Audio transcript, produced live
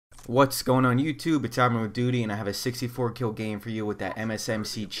What's going on YouTube? It's Armor with Duty, and I have a 64 kill game for you with that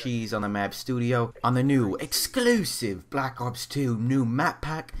MSMC cheese on the map studio on the new exclusive Black Ops 2 new map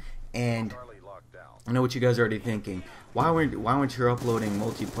pack. And I know what you guys are already thinking. Why weren't you uploading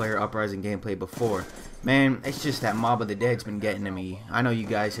multiplayer Uprising gameplay before? Man, it's just that Mob of the Dead's been getting to me. I know you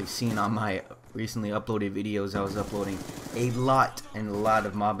guys have seen on my recently uploaded videos, I was uploading a lot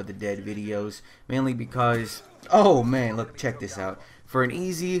of Mob of the Dead videos, mainly because, oh man, look, check this out. For an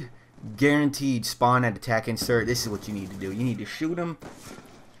easy, guaranteed spawn at attack insert, this is what you need to do. You need to shoot him,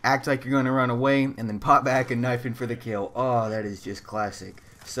 act like you're going to run away, and then pop back and knife in for the kill. Oh, that is just classic.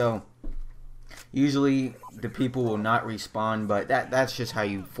 So, usually the people will not respawn, but that's just how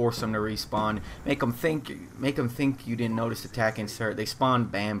you force them to respawn. Make them think you didn't notice attack insert. They spawn,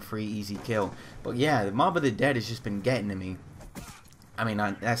 bam, free, easy kill. But yeah, the Mob of the Dead has just been getting to me. I mean,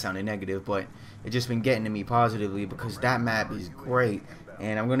 that sounded negative, but it's just been getting to me positively because that map is great.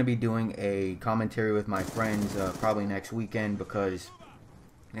 And I'm going to be doing a commentary with my friends probably next weekend because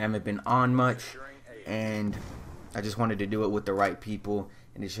I haven't been on much, and I just wanted to do it with the right people,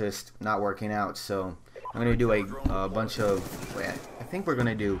 and it's just not working out. So I'm going to do a bunch of, I think we're going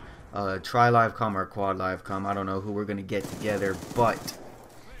to do try live com or quad live com. I don't know who we're going to get together, but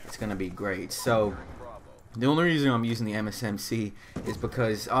it's going to be great. So the only reason I'm using the MSMC is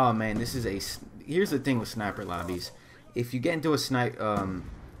because, oh man, here's the thing with sniper lobbies. If you get into a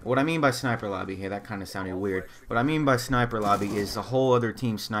what I mean by sniper lobby here, that kind of sounded weird. What I mean by sniper lobby is a whole other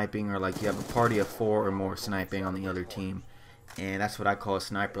team sniping, or like you have a party of 4 or more sniping on the other team, and that's what I call a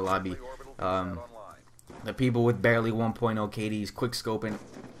sniper lobby. The people with barely 1.0 KDs quick scoping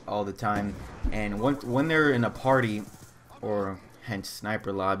all the time, and when they're in a party, or hence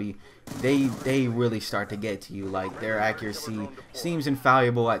sniper lobby, they really start to get to you. Like, their accuracy seems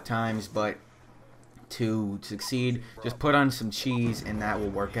infallible at times, but to succeed, just put on some cheese and that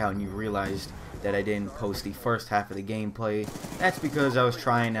will work out. And you realized that I didn't post the first half of the gameplay. That's because I was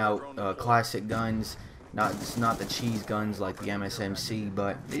trying out classic guns, not the cheese guns like the MSMC,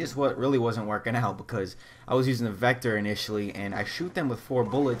 but it just really wasn't working out because I was using the Vector initially, and I shoot them with 4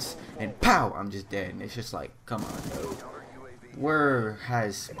 bullets and pow, I'm just dead. And it's just like, come on, dude.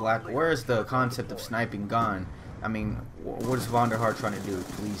 Where's the concept of sniping gone? I mean, what is Vonderhaar trying to do?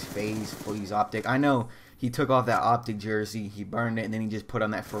 Please phase, please optic. I know he took off that optic jersey, he burned it, and then he just put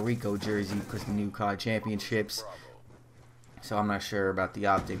on that Farico jersey because the new COD championships. So I'm not sure about the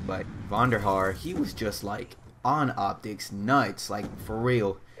optic, but Vonderhaar, he was just like on optics nuts, like for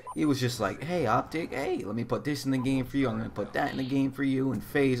real. He was just like, hey optic, hey, let me put this in the game for you, I'm gonna put that in the game for you, and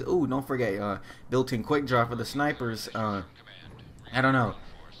phase. Ooh, don't forget built-in quick draw for the snipers. I don't know.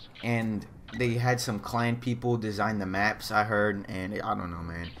 And they had some clan people design the maps, I heard, and I don't know,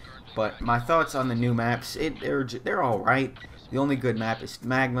 man. But my thoughts on the new maps, they're all right. The only good map is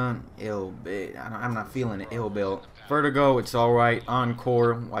Magma. I'm not feeling it. Ill built. Vertigo, it's all right.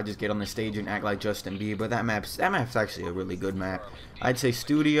 Encore, I just get on the stage and act like Justin Bieber. That map's actually a really good map. I'd say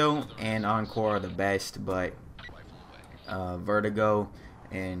Studio and Encore are the best, but Vertigo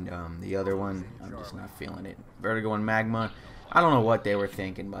and the other one, I'm just not feeling it. Vertigo and Magma, I don't know what they were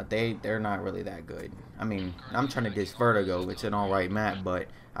thinking, but they're not really that good. I mean, I'm trying to diss Vertigo. It's an alright map, but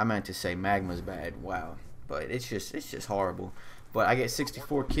I meant to say Magma's bad. Wow. But it's just horrible. But I get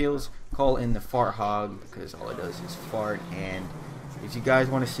 64 kills. Call in the fart hog, because all it does is fart. And if you guys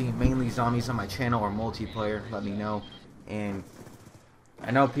want to see mainly zombies on my channel or multiplayer, let me know. And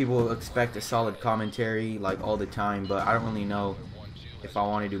I know people expect a solid commentary like all the time, but I don't really know if I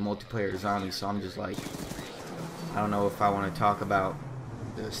want to do multiplayer zombies, so I'm just like, I don't know if I want to talk about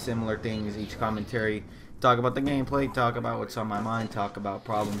the similar things each commentary, talk about the gameplay, talk about what's on my mind, talk about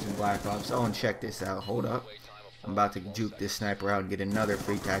problems in Black Ops. Oh, and check this out, hold up. I'm about to juke this sniper out and get another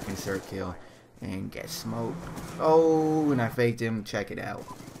free tack insert kill and get smoked. Oh, and I faked him, check it out.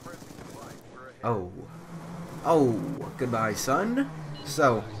 Oh, goodbye son.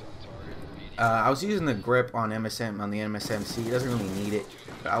 So, I was using the grip on the MSMC, it doesn't really need it,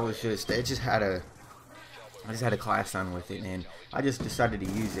 but I just had a class on with it, and I just decided to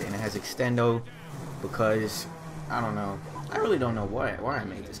use it, and it has extendo because, I don't know, I really don't know why I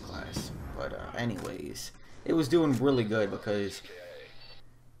made this class, but anyways, it was doing really good because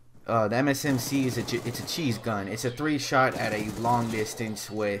the MSMC it's a cheese gun. It's a 3-shot at a long distance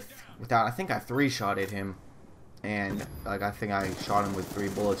without, I think I 3-shotted him, and like I think I shot him with 3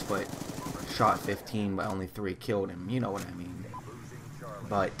 bullets, but shot 15, but only 3 killed him. You know what I mean?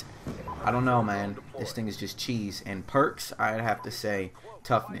 But I don't know, man. This thing is just cheese. And perks, I'd have to say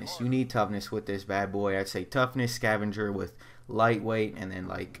toughness. You need toughness with this bad boy. I'd say toughness, scavenger with lightweight, and then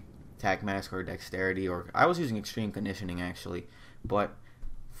like attack mask or dexterity. Or I was using extreme conditioning actually. But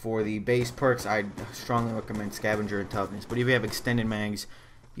For the base perks, I strongly recommend Scavenger and Toughness. But if you have extended mags,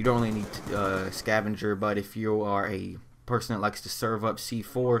 you don't really need Scavenger. But if you are a person that likes to serve up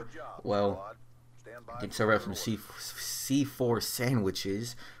C4, well, you can serve up some C4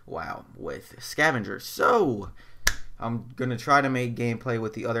 sandwiches, wow, with Scavenger. So, I'm going to try to make gameplay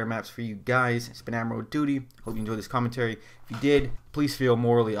with the other maps for you guys. It's been Admiral Duty. Hope you enjoyed this commentary. If you did, please feel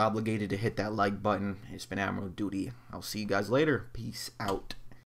morally obligated to hit that like button. It's been Admiral Duty. I'll see you guys later. Peace out.